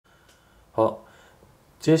好，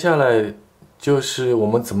接下来就是我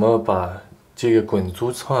们怎么把这个滚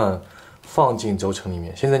珠串放进轴承里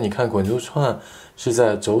面。现在你看，滚珠串是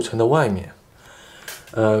在轴承的外面。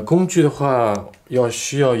工具的话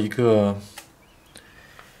需要一个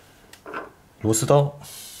螺丝刀，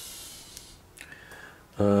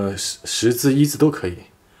十字、一字都可以。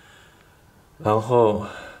然后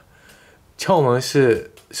窍门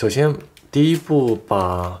是，首先第一步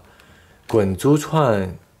把滚珠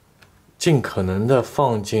串尽可能的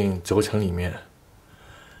放进轴承里面。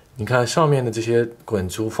你看上面的这些滚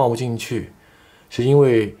珠放不进去，是因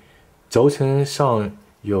为轴承上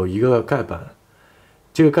有一个盖板，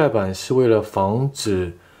这个盖板是为了防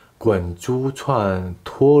止滚珠串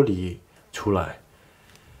脱离出来。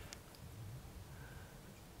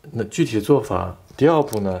那具体的做法，第二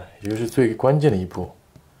步呢，也就是最关键的一步。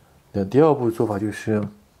那第二步做法就是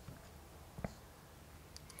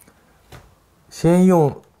先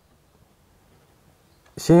用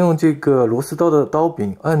这个螺丝刀的刀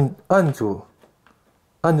柄按住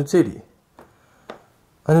这里，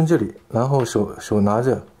然后手拿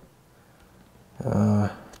着，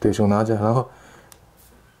对手拿着，然后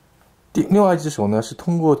另外一只手呢是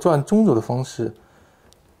通过转中轴的方式，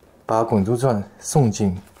把滚珠串送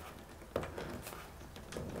进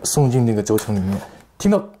那个轴承里面。听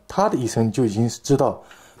到它的一声，就已经知道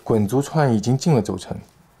滚珠串已经进了轴承。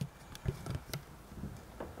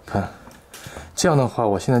看，这样的话，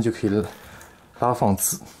我现在就可以拉放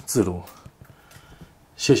自如。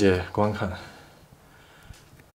谢谢观看。